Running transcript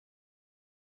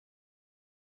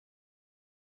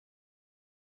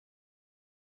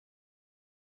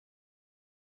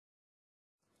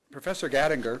Professor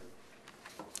Gattinger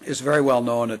is very well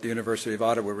known at the University of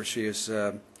Ottawa, where she works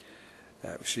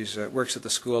at the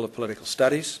School of Political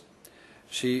Studies.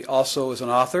 She also is an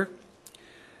author,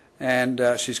 and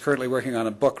she's currently working on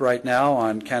a book right now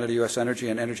on Canada-U.S. energy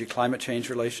and energy climate change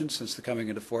relations since the coming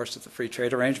into force of the free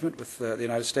trade arrangement with the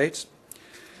United States.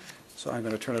 So I'm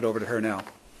going to turn it over to her now.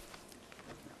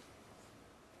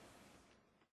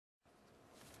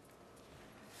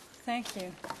 Thank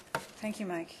you. Thank you,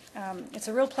 Mike. It's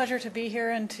a real pleasure to be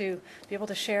here and to be able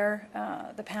to share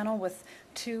the panel with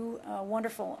two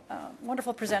wonderful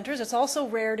presenters. It's also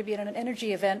rare to be at an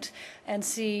energy event and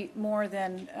see more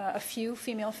than a few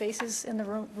female faces in the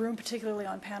room, particularly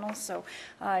on panels, so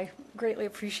I greatly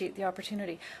appreciate the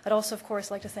opportunity. I'd also, of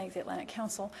course, like to thank the Atlantic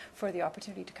Council for the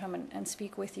opportunity to come and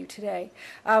speak with you today.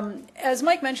 As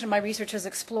Mike mentioned, my research has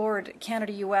explored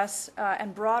Canada-U.S.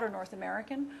 And broader North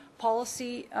American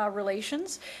policy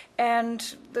relations,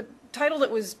 and the title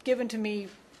that was given to me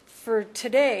for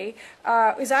today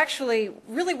is actually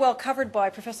really well covered by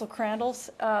Professor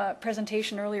Crandall's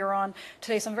presentation earlier on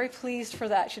today, so I'm very pleased for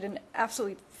that. She did an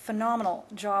absolutely phenomenal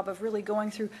job of really going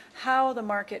through how the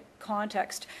market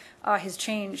context has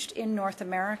changed in North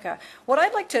America. What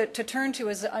I'd like to turn to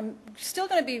is I'm still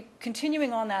going to be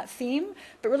continuing on that theme,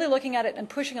 but really looking at it and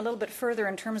pushing a little bit further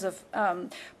in terms of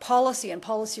policy and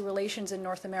policy relations in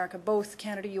North America, both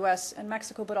Canada, US, and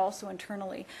Mexico, but also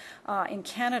internally in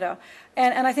Canada.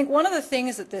 And I think one of the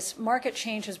things that this market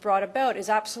change has brought about is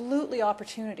absolutely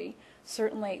opportunity.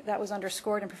 Certainly that was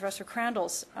underscored in Professor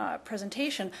Crandall's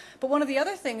presentation. But one of the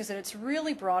other things that it's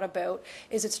really brought about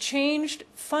is it's changed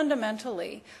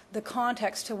fundamentally the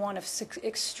context to one of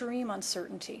extreme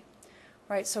uncertainty.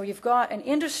 Right? So you've got an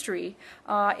industry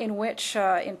in which,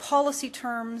 in policy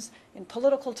terms, in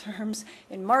political terms,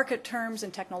 in market terms,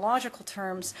 in technological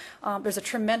terms, there's a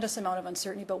tremendous amount of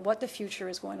uncertainty about what the future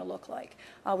is going to look like.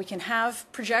 We can have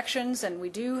projections, and we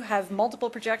do have multiple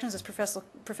projections, as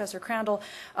Professor Crandall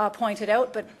pointed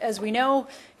out, but as we know,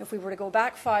 if we were to go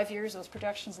back 5 years, those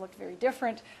projections looked very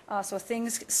different, so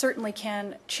things certainly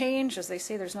can change. As they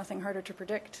say, there's nothing harder to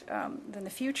predict than the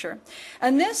future.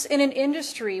 And this in an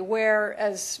industry where,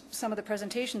 as some of the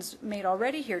presentations made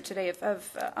already here today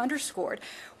have underscored,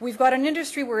 we've got an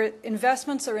industry where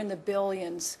investments are in the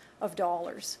billions of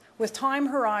dollars, with time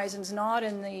horizons not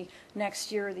in the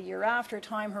next year or the year after,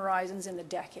 time horizons in the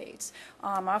decades.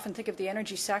 I often think of the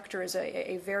energy sector as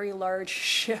a very large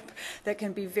ship that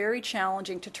can be very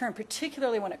challenging to turn,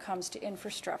 particularly when it comes to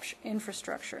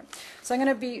infrastructure. So I'm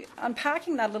going to be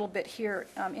unpacking that a little bit here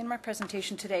in my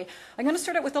presentation today. I'm going to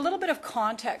start out with a little bit of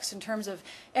context in terms of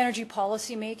energy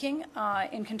policy making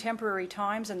in contemporary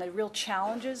times and the real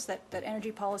challenges that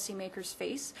energy policy makers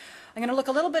face. I'm going to look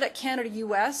a little bit at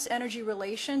Canada-US energy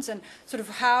relations and sort of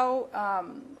how,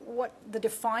 what the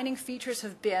defining features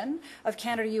have been of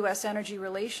Canada-US energy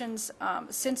relations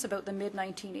since about the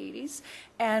mid-1980s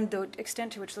and the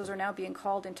extent to which those are now being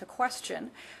called into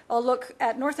question. I'll look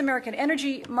at North American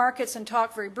energy markets and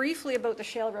talk very briefly about the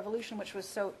shale revolution, which was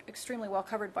so extremely well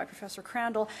covered by Professor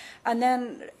Crandall, and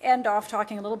then end off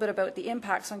talking a little bit about the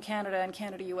impacts on Canada and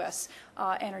Canada-US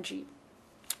energy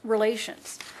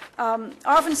relations. I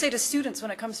often say to students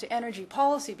when it comes to energy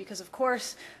policy, because of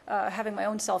course, having my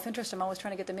own self-interest, I'm always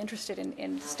trying to get them interested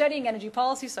in studying energy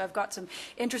policy, so I've got some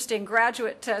interesting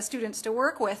graduate students to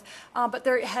work with, but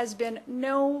there has been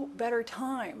no better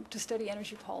time to study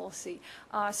energy policy.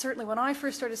 Certainly when I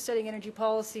first started studying energy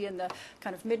policy in the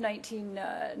kind of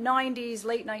mid-1990s,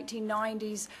 late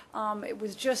 1990s, it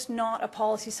was just not a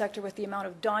policy sector with the amount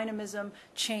of dynamism,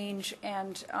 change,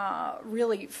 and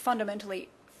really fundamentally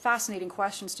fascinating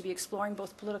questions to be exploring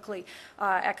both politically,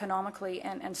 economically,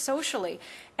 and socially.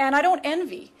 And I don't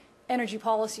envy energy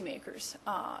policymakers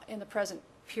in the present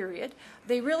period.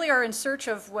 They really are in search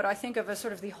of what I think of as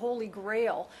sort of the holy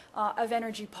grail of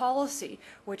energy policy,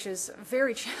 which is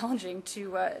very challenging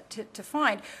to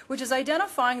find, which is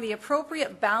identifying the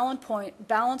appropriate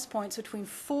balance points between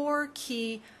four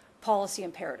key policy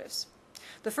imperatives.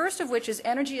 The first of which is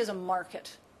energy as a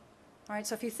market. Right,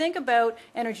 so if you think about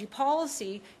energy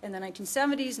policy in the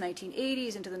 1970s,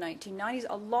 1980s, into the 1990s,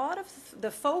 a lot of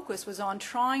the focus was on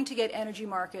trying to get energy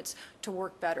markets to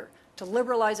work better, to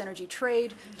liberalize energy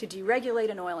trade, to deregulate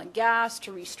in oil and gas,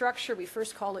 to restructure. We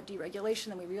first called it deregulation,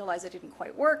 then we realized it didn't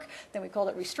quite work. Then we called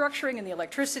it restructuring in the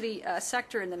electricity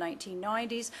sector in the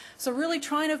 1990s. So really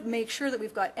trying to make sure that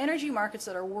we've got energy markets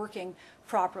that are working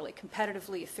properly,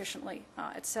 competitively, efficiently,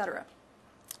 et cetera.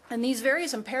 And these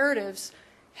various imperatives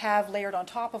have layered on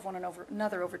top of one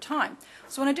another over time.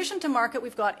 So in addition to market,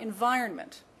 we've got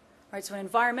environment. Right, so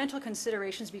environmental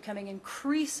considerations becoming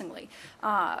increasingly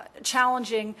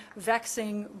challenging,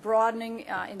 vexing, broadening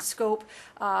in scope,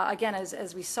 again,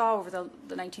 as we saw over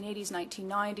the 1980s,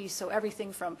 1990s, so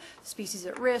everything from species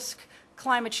at risk,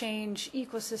 climate change,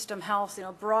 ecosystem health,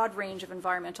 broad range of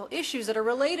environmental issues that are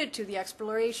related to the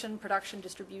exploration, production,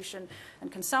 distribution,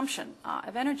 and consumption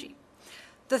of energy.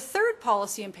 The third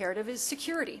policy imperative is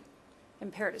security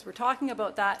imperatives. We're talking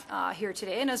about that here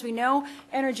today. And as we know,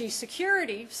 energy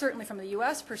security, certainly from the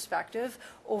U.S. perspective,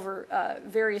 over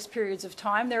various periods of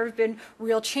time, there have been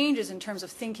real changes in terms of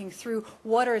thinking through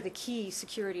what are the key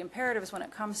security imperatives when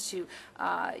it comes to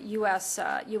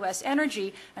U.S.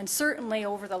 energy. And certainly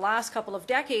over the last couple of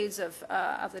decades of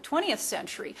the 20th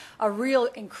century, a real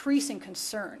increasing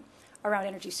concern around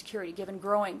energy security, given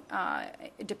growing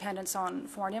dependence on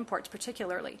foreign imports,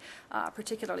 particularly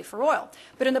for oil.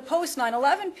 But in the post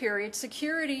 9/11 period,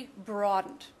 security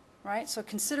broadened, right? So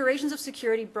considerations of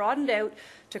security broadened out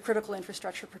to critical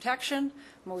infrastructure protection.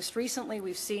 Most recently,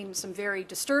 we've seen some very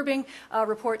disturbing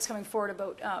reports coming forward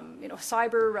about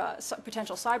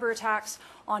potential cyber attacks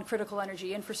on critical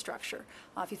energy infrastructure.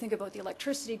 If you think about the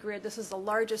electricity grid, this is the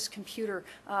largest computer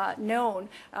known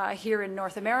here in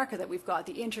North America that we've got,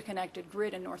 the interconnected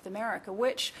grid in North America,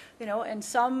 which, in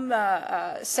some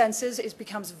senses,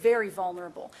 becomes very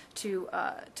vulnerable to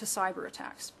cyber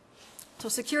attacks. So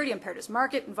security imperatives,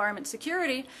 market, environment,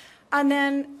 security. And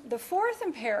then the fourth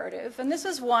imperative, and this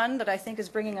is one that I think is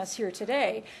bringing us here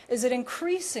today, is that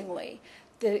increasingly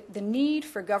the need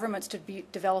for governments to be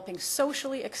developing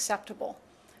socially acceptable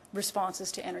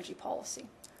responses to energy policy.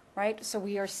 Right? So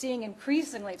we are seeing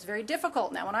increasingly, it's very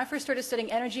difficult now. When I first started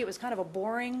studying energy, it was kind of a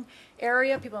boring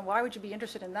area. People went, why would you be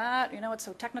interested in that? It's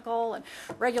so technical and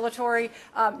regulatory.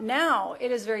 Now it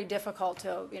is very difficult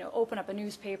to open up a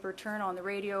newspaper, turn on the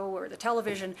radio or the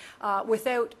television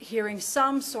without hearing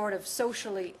some sort of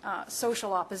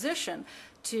social opposition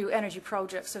to energy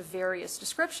projects of various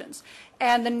descriptions.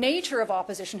 And the nature of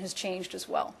opposition has changed as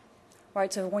well.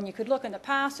 Right, so when you could look in the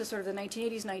past to sort of the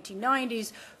 1980s,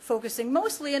 1990s, focusing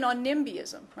mostly in on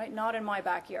NIMBYism, right, not in my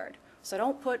backyard. So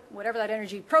don't put whatever that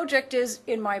energy project is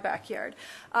in my backyard.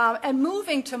 And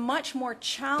moving to much more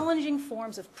challenging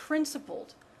forms of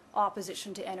principled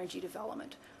opposition to energy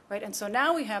development. Right, and so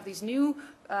now we have these new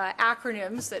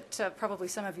acronyms that probably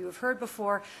some of you have heard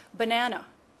before. Banana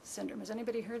syndrome. Has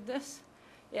anybody heard this?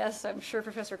 Yes, I'm sure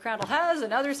Professor Crandall has,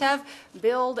 and others have.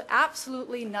 Build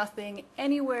absolutely nothing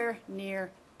anywhere near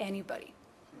anybody.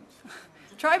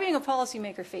 Try being a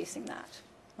policymaker facing that,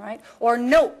 right? Or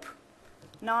nope,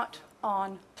 not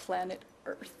on planet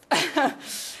Earth.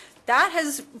 That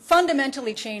has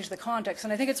fundamentally changed the context,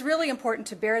 and I think it's really important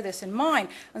to bear this in mind.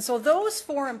 And so those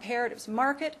four imperatives,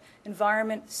 market,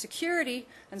 environment, security,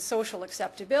 and social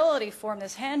acceptability, form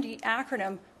this handy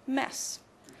acronym, MESS.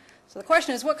 So the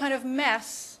question is, what kind of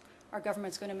mess are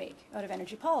governments going to make out of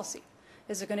energy policy?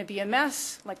 Is it going to be a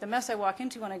mess like the mess I walk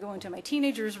into when I go into my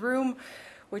teenager's room,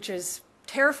 which is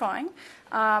terrifying?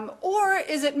 Or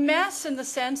is it mess in the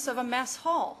sense of a mess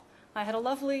hall? I had a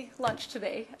lovely lunch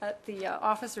today at the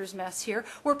officers' mess here,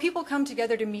 where people come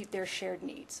together to meet their shared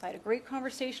needs. I had a great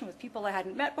conversation with people I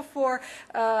hadn't met before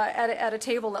at a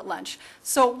table at lunch.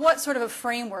 So what sort of a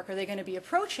framework are they going to be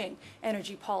approaching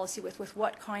energy policy with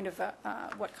what kind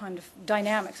of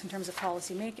dynamics in terms of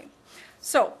policy making?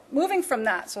 So moving from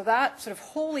that, so that sort of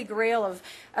holy grail of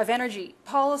energy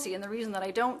policy, and the reason that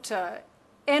I don't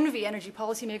envy energy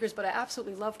policymakers, but I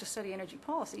absolutely love to study energy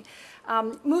policy.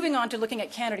 Moving on to looking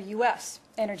at Canada-U.S.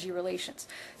 energy relations.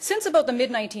 Since about the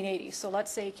mid-1980s, so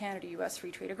let's say Canada-U.S.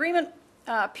 Free Trade Agreement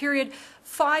period,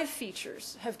 5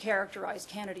 features have characterized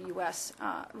Canada-U.S.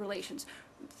 relations.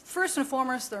 First and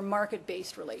foremost, they're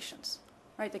market-based relations.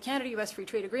 Right? The Canada-U.S. Free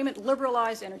Trade Agreement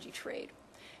liberalized energy trade.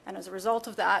 And as a result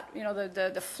of that,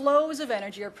 the flows of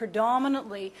energy are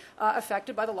predominantly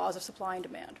affected by the laws of supply and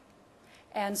demand.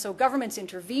 And so governments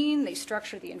intervene, they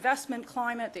structure the investment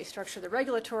climate, they structure the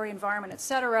regulatory environment, et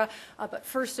cetera. But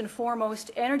first and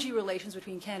foremost, energy relations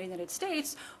between Canada and the United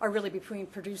States are really between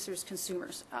producers,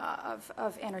 consumers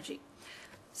of energy.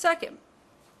 Second,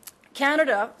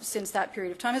 Canada, since that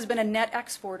period of time, has been a net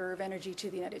exporter of energy to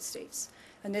the United States.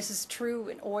 And this is true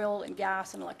in oil and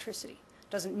gas and electricity.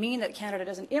 Doesn't mean that Canada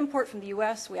doesn't import from the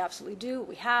U.S. We absolutely do.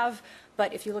 We have.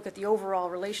 But if you look at the overall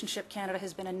relationship, Canada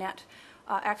has been a net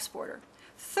exporter.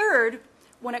 Third,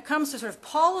 when it comes to sort of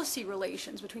policy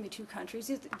relations between the two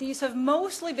countries, these have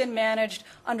mostly been managed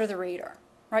under the radar.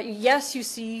 Right? Yes, you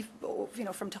see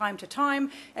from time to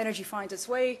time, energy finds its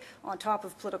way on top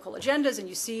of political agendas, and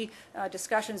you see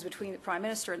discussions between the Prime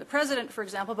Minister and the President, for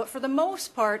example. But for the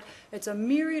most part, it's a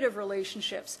myriad of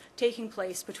relationships taking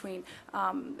place between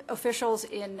officials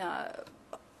in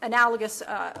analogous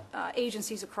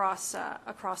agencies across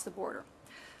the border.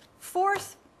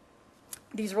 Fourth,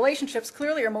 these relationships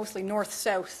clearly are mostly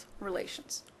north-south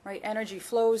relations, right? Energy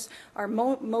flows are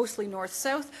mostly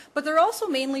north-south, but they're also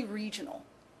mainly regional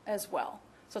as well.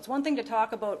 So it's one thing to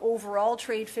talk about overall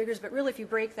trade figures, but really if you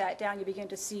break that down, you begin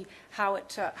to see how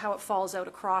it falls out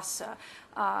across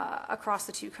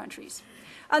the two countries.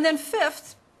 And then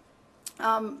fifth,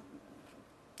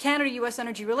 Canada-U.S.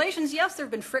 energy relations, yes, there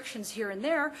have been frictions here and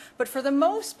there, but for the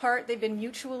most part, they've been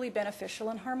mutually beneficial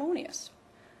and harmonious.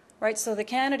 Right, so the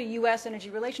Canada-U.S.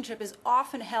 energy relationship is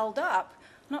often held up,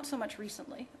 not so much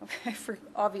recently, okay, for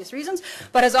obvious reasons,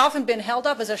 but has often been held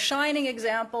up as a shining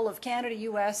example of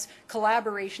Canada-U.S.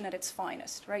 collaboration at its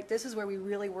finest, right? This is where we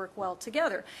really work well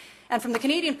together. And from the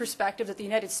Canadian perspective, that the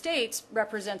United States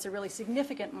represents a really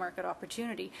significant market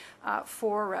opportunity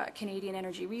for Canadian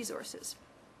energy resources.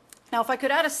 Now, if I could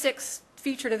add a sixth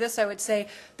feature to this, I would say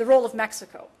the role of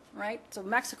Mexico, right? So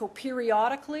Mexico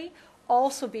periodically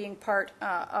also being part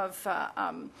of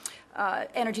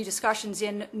energy discussions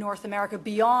in North America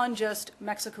beyond just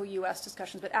Mexico-U.S.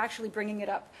 discussions, but actually bringing it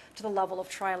up to the level of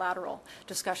trilateral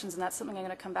discussions, and that's something I'm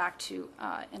going to come back to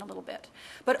in a little bit.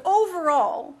 But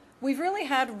overall, we've really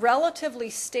had relatively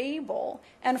stable,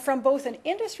 and from both an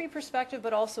industry perspective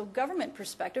but also government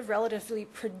perspective, relatively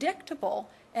predictable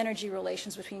energy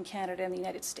relations between Canada and the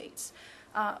United States.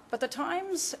 But the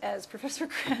times, as Professor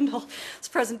Crandall's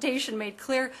presentation made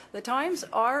clear, the times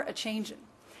are a-changing.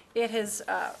 It has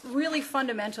really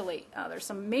fundamentally, there's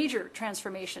some major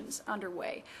transformations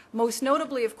underway. Most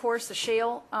notably, of course, the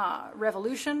shale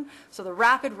revolution, so the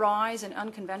rapid rise in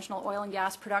unconventional oil and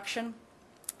gas production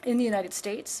in the United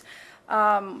States.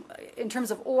 In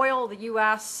terms of oil, the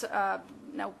U.S.,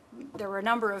 now there were a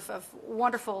number of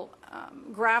wonderful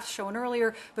graphs shown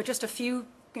earlier, but just a few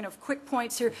quick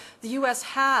points here. The U.S.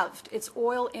 halved its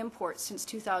oil imports since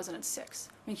 2006.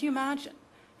 I mean, can you imagine?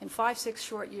 In 5-6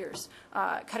 short years,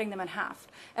 cutting them in half.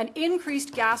 And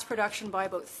increased gas production by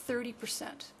about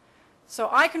 30%. So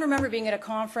I can remember being at a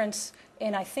conference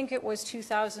in, I think it was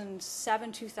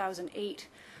 2007, 2008,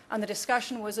 and the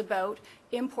discussion was about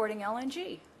importing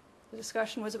LNG. The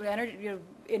discussion was about energy.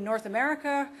 In North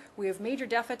America, we have major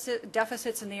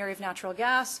deficits in the area of natural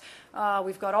gas.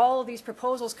 We've got all of these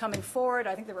proposals coming forward.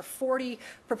 I think there were 40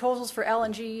 proposals for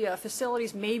LNG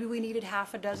facilities. Maybe we needed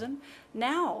half a dozen.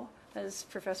 Now, as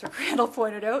Professor Crandall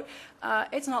pointed out,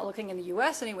 it's not looking in the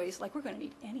U.S. anyways like we're going to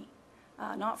need any,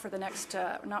 not for the next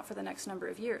number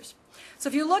of years. So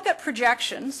if you look at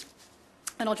projections,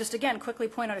 and I'll just again quickly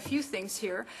point out a few things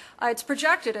here. It's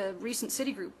projected, a recent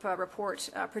Citigroup report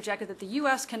projected that the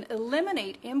U.S. can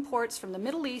eliminate imports from the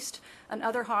Middle East and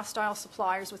other hostile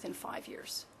suppliers within 5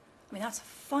 years. I mean, that's a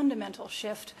fundamental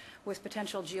shift with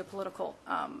potential geopolitical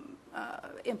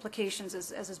implications, as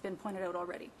has been pointed out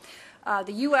already.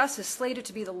 The U.S. is slated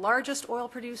to be the largest oil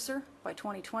producer by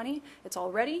 2020. It's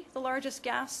already the largest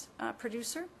gas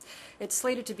producer. It's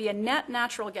slated to be a net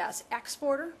natural gas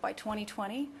exporter by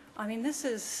 2020. I mean, this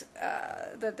is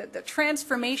the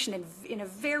transformation in a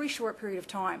very short period of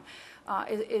time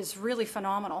is really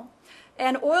phenomenal.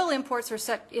 And oil imports are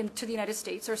set into the United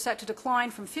States are set to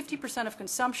decline from 50% of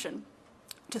consumption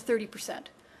to 30%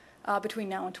 between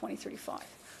now and 2035.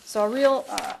 So a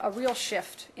real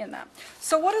shift in that.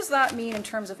 So what does that mean in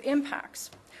terms of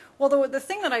impacts? Well, the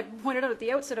thing that I pointed out at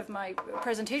the outset of my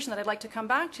presentation that I'd like to come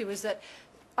back to is that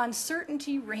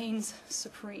uncertainty reigns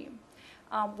supreme.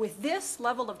 With this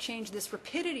level of change, this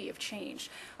rapidity of change,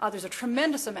 there's a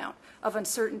tremendous amount of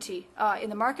uncertainty in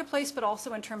the marketplace, but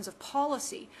also in terms of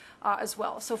policy as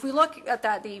well. So if we look at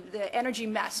that, the energy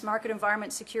mess, market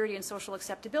environment, security, and social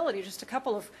acceptability, just a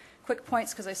couple of quick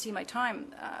points because I see my time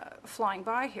flying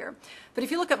by here. But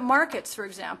if you look at markets, for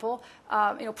example,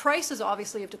 prices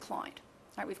obviously have declined.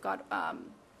 Right, we've got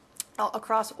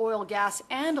across oil, gas,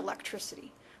 and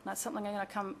electricity. That's something I'm going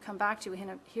to come back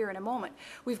to here in a moment.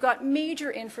 We've got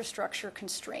major infrastructure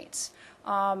constraints.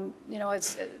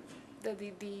 It's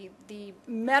the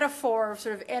metaphor of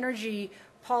sort of energy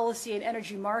policy and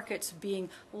energy markets being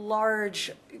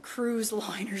large cruise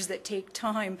liners that take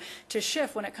time to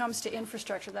shift. When it comes to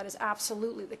infrastructure, that is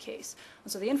absolutely the case.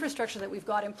 And so the infrastructure that we've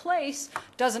got in place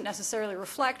doesn't necessarily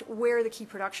reflect where the key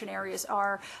production areas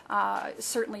are,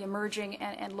 certainly emerging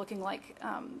and looking like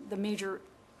the major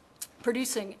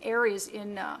producing areas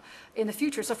in the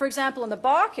future. So, for example, in the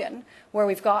Bakken, where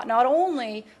we've got not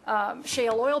only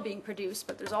shale oil being produced,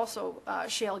 but there's also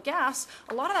shale gas.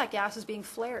 A lot of that gas is being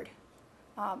flared.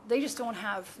 They just don't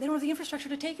have the infrastructure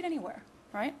to take it anywhere,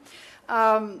 right?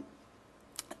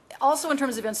 Also, in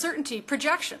terms of uncertainty,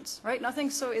 projections, right? Nothing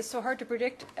is so hard to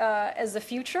predict as the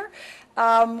future.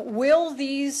 Will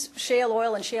these shale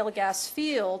oil and shale gas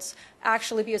fields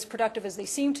actually be as productive as they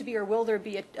seem to be, or will there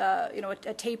be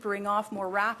a tapering off more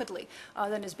rapidly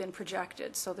than has been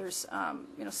projected? So there's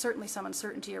certainly some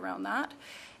uncertainty around that.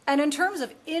 And in terms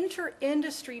of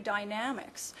inter-industry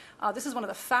dynamics, this is one of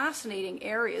the fascinating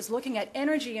areas, looking at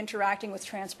energy interacting with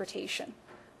transportation.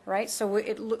 Right, so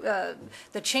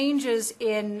the changes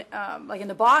in, like in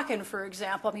the Bakken, for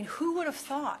example. I mean, who would have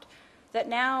thought that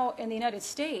now in the United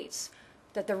States,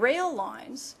 that the rail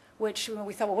lines, which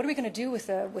we thought, well, what are we going to do with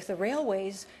the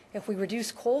railways if we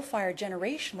reduce coal-fired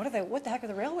generation? What the heck are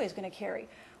the railways going to carry?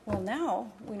 Well,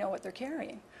 now we know what they're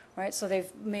carrying, right? So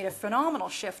they've made a phenomenal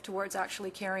shift towards actually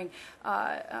carrying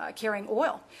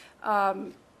oil.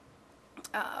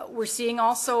 We're seeing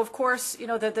also, of course,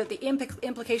 the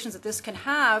implications that this can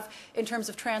have in terms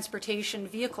of transportation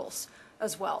vehicles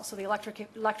as well. So the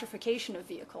electrification of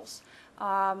vehicles,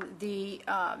 the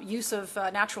use of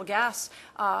natural gas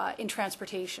in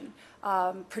transportation,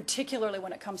 particularly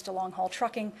when it comes to long-haul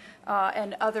trucking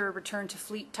and other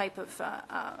return-to-fleet type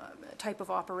of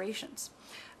operations.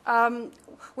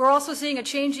 We're also seeing a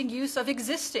changing use of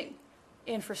existing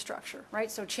infrastructure,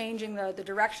 right? So changing the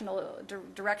direction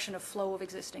of flow of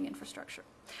existing infrastructure.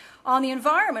 On the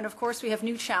environment, of course, we have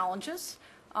new challenges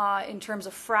in terms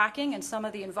of fracking and some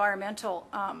of the environmental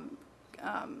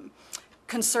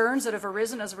concerns that have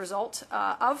arisen as a result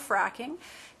of fracking.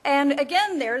 And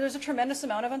again, there's a tremendous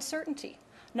amount of uncertainty,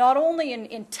 not only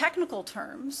in technical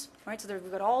terms, right? So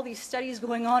we've got all these studies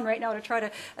going on right now to try to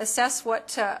assess what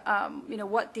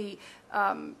the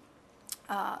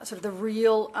sort of the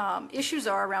real issues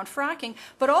are around fracking,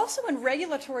 but also in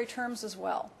regulatory terms as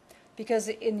well. Because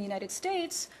in the United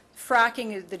States,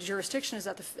 fracking, the jurisdiction is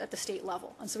at the state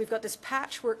level. And so we've got this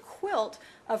patchwork quilt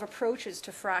of approaches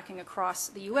to fracking across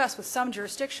the U.S., with some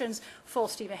jurisdictions full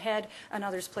steam ahead and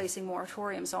others placing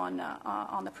moratoriums on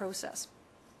the process.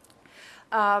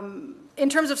 In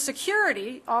terms of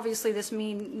security, obviously this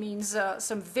means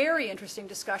some very interesting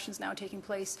discussions now taking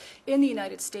place in the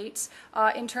United States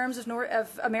in terms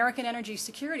of American energy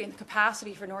security and the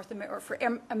capacity for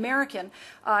American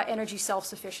energy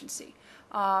self-sufficiency.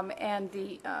 And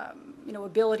the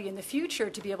ability in the future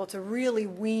to be able to really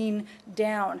wean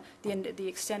down the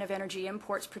extent of energy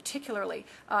imports, particularly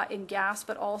in gas,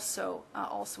 but also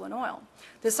in oil.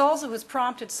 This also has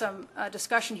prompted some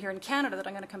discussion here in Canada that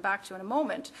I'm going to come back to in a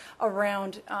moment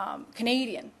around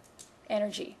Canadian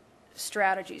energy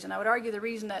strategies. And I would argue the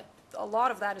reason that a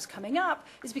lot of that is coming up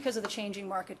is because of the changing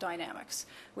market dynamics,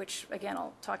 which, again,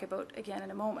 I'll talk about again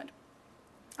in a moment.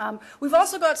 We've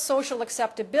also got social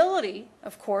acceptability,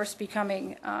 of course,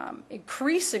 becoming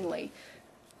increasingly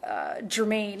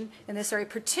germane in this area,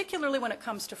 particularly when it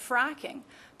comes to fracking.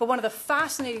 But one of the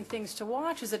fascinating things to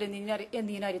watch is that in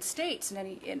the United States,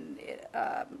 in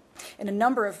a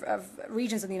number of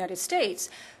regions in the United States,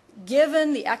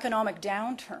 given the economic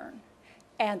downturn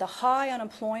and the high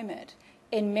unemployment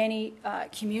in many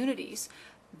communities,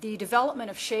 the development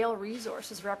of shale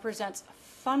resources represents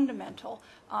fundamental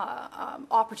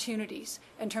opportunities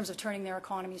in terms of turning their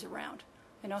economies around.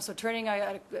 So turning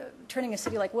a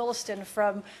city like Williston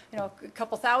from a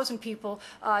couple thousand people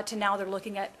to now they're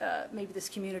looking at maybe this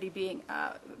community being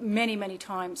many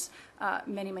times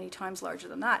larger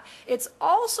than that. It's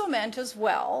also meant as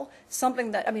well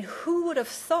something that, who would have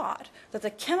thought that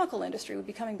the chemical industry would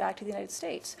be coming back to the United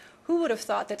States? Who would have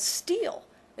thought that steel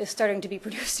is starting to be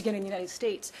produced again in the United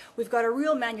States? We've got a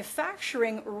real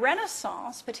manufacturing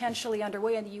renaissance potentially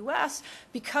underway in the U.S.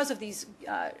 because of these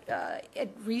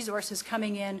resources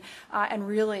coming in and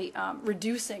really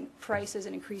reducing prices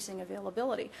and increasing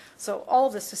availability. So all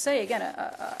of this to say, again,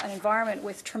 an environment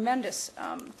with tremendous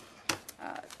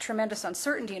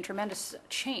uncertainty and tremendous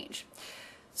change.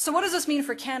 So what does this mean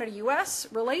for Canada-U.S.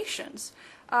 relations?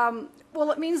 Well,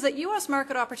 it means that U.S.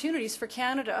 market opportunities for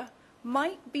Canada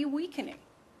might be weakening.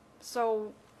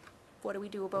 So what do we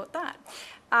do about that?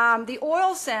 The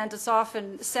oil sands, it's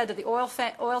often said that the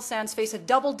oil sands face a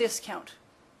double discount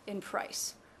in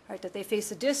price, right? That they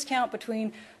face a discount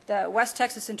between the West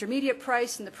Texas Intermediate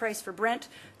price and the price for Brent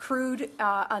crude.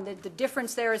 And the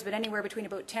difference there has been anywhere between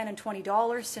about $10 and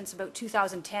 $20 since about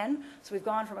 2010. So we've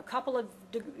gone from a couple of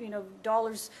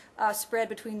dollars spread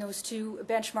between those two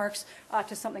benchmarks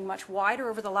to something much wider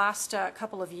over the last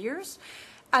couple of years.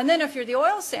 And then if you're the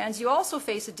oil sands, you also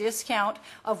face a discount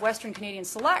of Western Canadian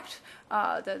Select,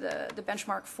 the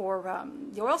benchmark for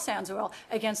the oil sands oil,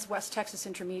 against West Texas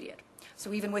Intermediate.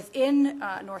 So even within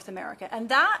North America. And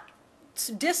that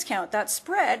discount, that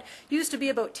spread, used to be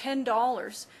about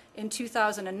 $10 in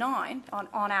 2009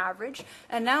 on average,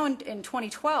 and now in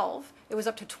 2012 it was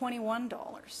up to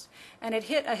 $21, and it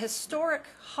hit a historic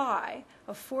high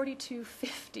of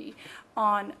 $42.50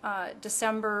 on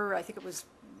December, I think it was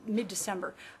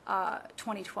mid-December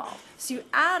 2012. So you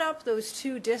add up those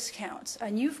two discounts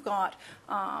and you've got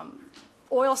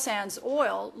oil sands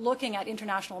oil looking at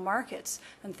international markets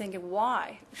and thinking,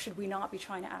 why should we not be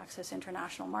trying to access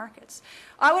international markets?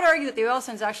 I would argue that the oil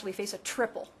sands actually face a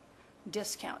triple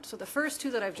discount. So the first two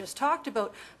that I've just talked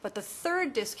about, but the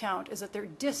third discount is that they're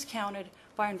discounted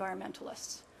by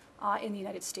environmentalists in the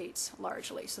United States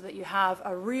largely, so that you have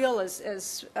a real,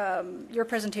 as your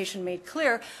presentation made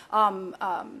clear,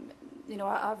 a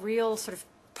real sort of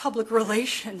public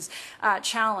relations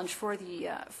challenge for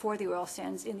the oil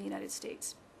sands in the United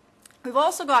States. We've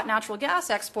also got natural gas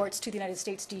exports to the United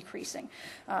States decreasing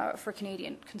for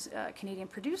Canadian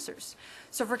producers.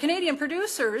 So for Canadian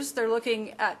producers, they're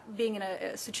looking at being in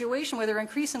a situation where they're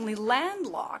increasingly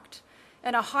landlocked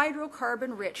in a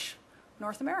hydrocarbon-rich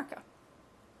North America,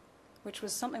 which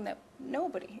was something that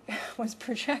nobody was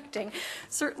projecting,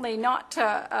 certainly not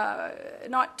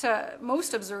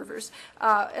most observers,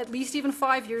 at least even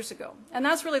 5 years ago. And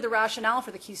that's really the rationale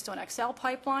for the Keystone XL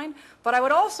pipeline. But I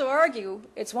would also argue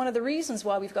it's one of the reasons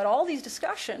why we've got all these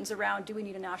discussions around, do we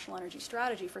need a national energy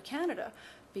strategy for Canada?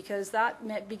 Because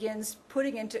that begins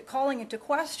calling into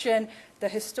question the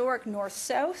historic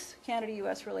North-South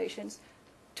Canada-US relations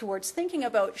towards thinking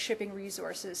about shipping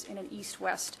resources in an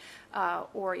east-west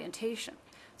orientation.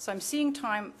 So I'm seeing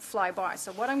time fly by.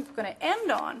 So what I'm going to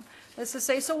end on is to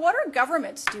say, so what are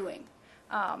governments doing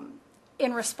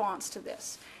in response to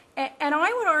this? And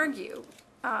I would argue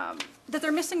that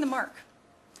they're missing the mark.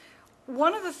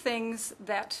 One of the things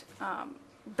that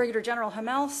Brigadier General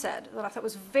Hamel said that I thought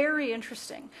was very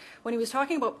interesting when he was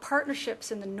talking about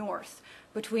partnerships in the North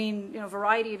between a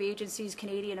variety of agencies,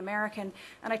 Canadian, American,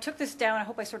 and I took this down, I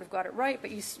hope I sort of got it right, but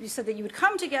you said that you would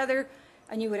come together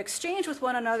and you would exchange with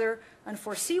one another and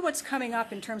foresee what's coming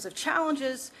up in terms of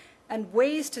challenges and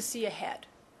ways to see ahead.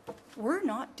 We're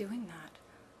not doing that,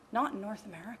 not in North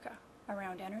America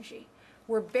around energy.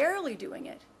 We're barely doing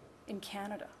it in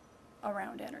Canada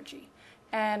around energy.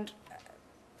 And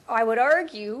I would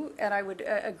argue, and I would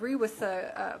agree with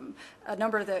a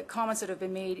number of the comments that have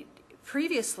been made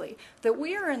previously, that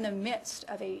we are in the midst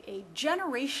of a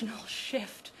generational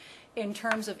shift in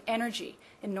terms of energy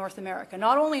in North America,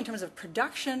 not only in terms of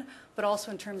production, but also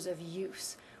in terms of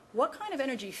use. What kind of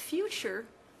energy future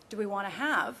do we want to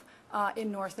have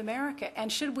in North America?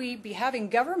 And should we be having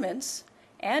governments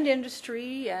and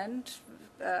industry and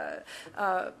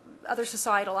other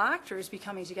societal actors be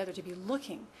coming together to be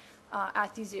looking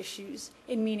at these issues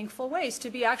in meaningful ways, to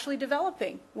be actually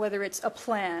developing, whether it's a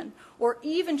plan or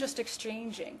even just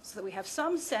exchanging, so that we have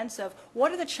some sense of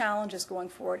what are the challenges going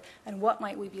forward and what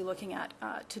might we be looking at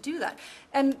to do that.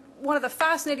 And one of the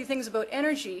fascinating things about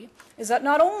energy is that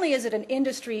not only is it an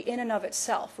industry in and of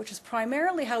itself, which is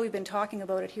primarily how we've been talking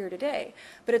about it here today,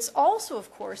 but it's also, of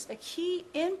course, a key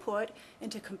input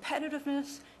into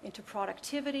competitiveness, into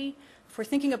productivity. If we're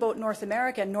thinking about North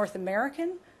America and North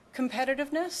American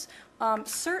competitiveness,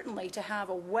 certainly to have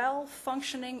a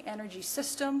well-functioning energy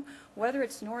system, whether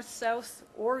it's north-south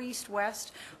or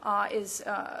east-west, is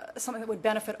something that would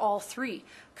benefit all three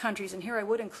countries. And here I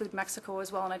would include Mexico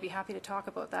as well, and I'd be happy to talk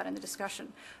about that in the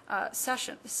discussion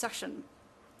section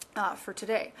for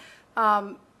today.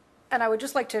 And I would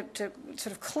just like to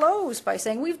sort of close by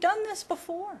saying we've done this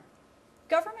before.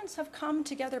 Governments have come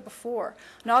together before.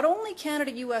 Not only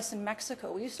Canada, US, and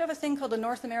Mexico. We used to have a thing called the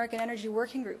North American Energy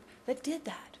Working Group that did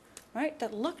that, right?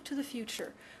 That looked to the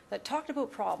future, that talked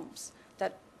about problems,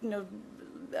 that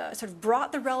sort of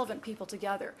brought the relevant people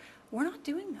together. We're not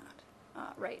doing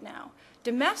that right now.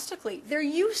 Domestically, there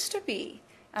used to be,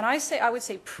 and I would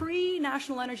say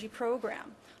pre-National Energy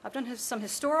Program. I've done some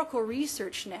historical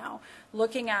research now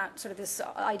looking at sort of this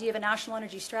idea of a national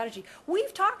energy strategy.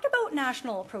 We've talked about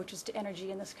national approaches to energy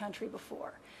in this country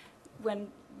before. When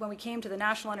we came to the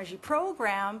National Energy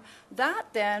Program, that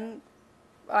then,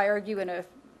 I argue in a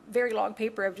very long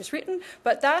paper I've just written,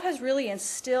 but that has really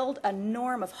instilled a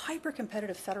norm of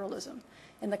hyper-competitive federalism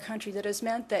in the country that has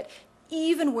meant that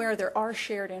even where there are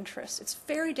shared interests, it's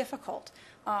very difficult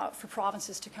for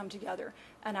provinces to come together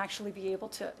and actually be able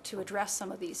to address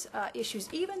some of these issues,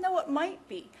 even though it might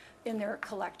be in their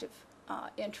collective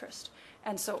interest.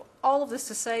 And so all of this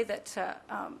to say that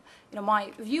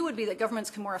my view would be that governments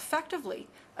can more effectively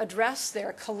address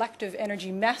their collective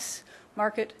energy mess,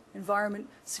 market, environment,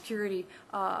 security,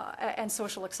 and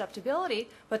social acceptability,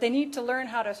 but they need to learn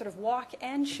how to sort of walk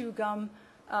and chew gum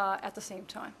at the same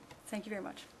time. Thank you very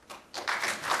much.